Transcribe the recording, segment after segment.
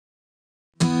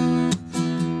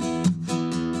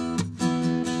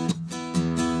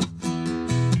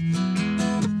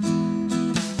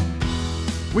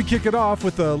We kick it off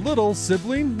with a little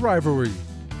sibling rivalry.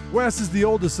 Wes is the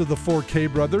oldest of the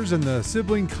 4K brothers, and the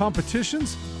sibling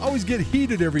competitions always get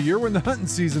heated every year when the hunting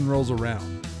season rolls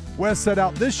around. Wes set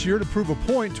out this year to prove a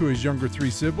point to his younger 3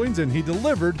 siblings, and he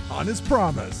delivered on his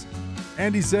promise.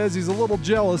 Andy says he's a little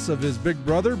jealous of his big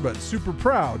brother, but super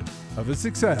proud of his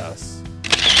success.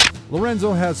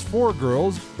 Lorenzo has 4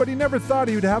 girls, but he never thought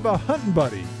he would have a hunting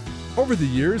buddy. Over the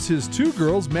years, his 2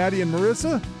 girls, Maddie and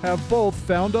Marissa, have both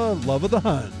found a love of the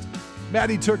hunt.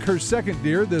 Maddie took her second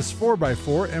deer, this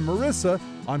 4x4, and Marissa,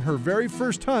 on her very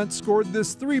first hunt, scored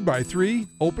this 3x3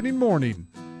 opening morning.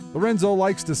 Lorenzo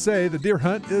likes to say the deer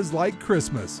hunt is like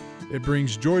Christmas. It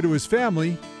brings joy to his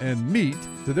family and meat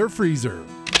to their freezer.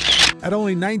 At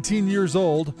only 19 years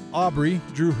old, Aubrey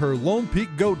drew her Lone Peak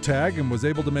goat tag and was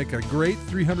able to make a great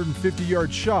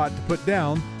 350-yard shot to put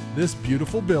down this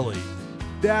beautiful billy.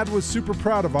 Dad was super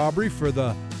proud of Aubrey for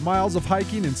the miles of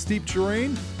hiking and steep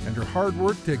terrain and her hard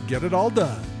work to get it all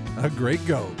done. A great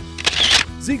goat.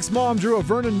 Zeke's mom drew a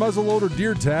Vernon muzzleloader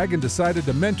deer tag and decided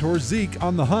to mentor Zeke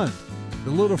on the hunt. The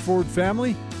Littleford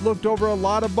family looked over a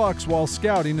lot of bucks while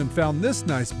scouting and found this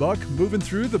nice buck moving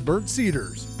through the burnt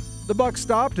cedars. The buck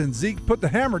stopped and Zeke put the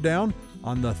hammer down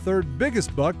on the 3rd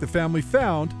biggest buck the family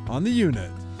found on the unit.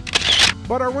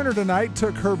 But our winner tonight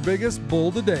took her biggest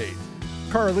bull to date.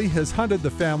 Carly has hunted the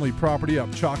family property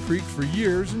up Chalk Creek for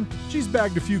years, and she's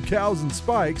bagged a few cows and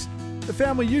spikes. The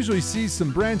family usually sees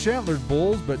some branch-antlered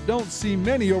bulls, but don't see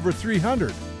many over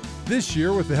 300. This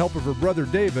year, with the help of her brother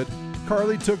David,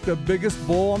 Carly took the biggest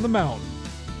bull on the mountain.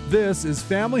 This is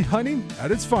family hunting at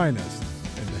its finest.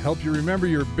 And to help you remember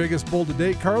your biggest bull to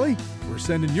date, Carly, we're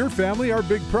sending your family our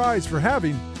big prize for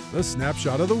having the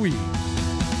Snapshot of the Week.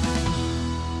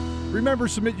 Remember,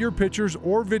 submit your pictures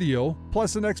or video,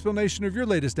 plus an explanation of your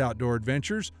latest outdoor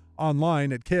adventures,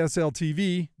 online at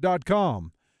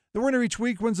ksltv.com. The winner each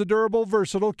week wins a durable,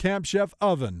 versatile Camp Chef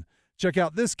oven. Check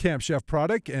out this Camp Chef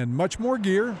product and much more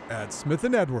gear at Smith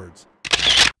 & Edwards.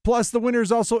 Plus, the winner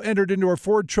is also entered into our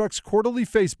Ford Trucks quarterly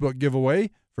Facebook giveaway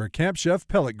for a Camp Chef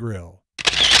pellet grill.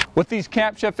 With these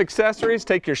Camp Chef accessories,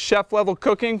 take your chef-level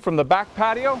cooking from the back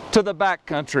patio to the back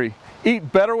country. Eat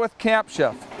better with Camp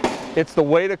Chef. It's the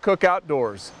way to cook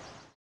outdoors.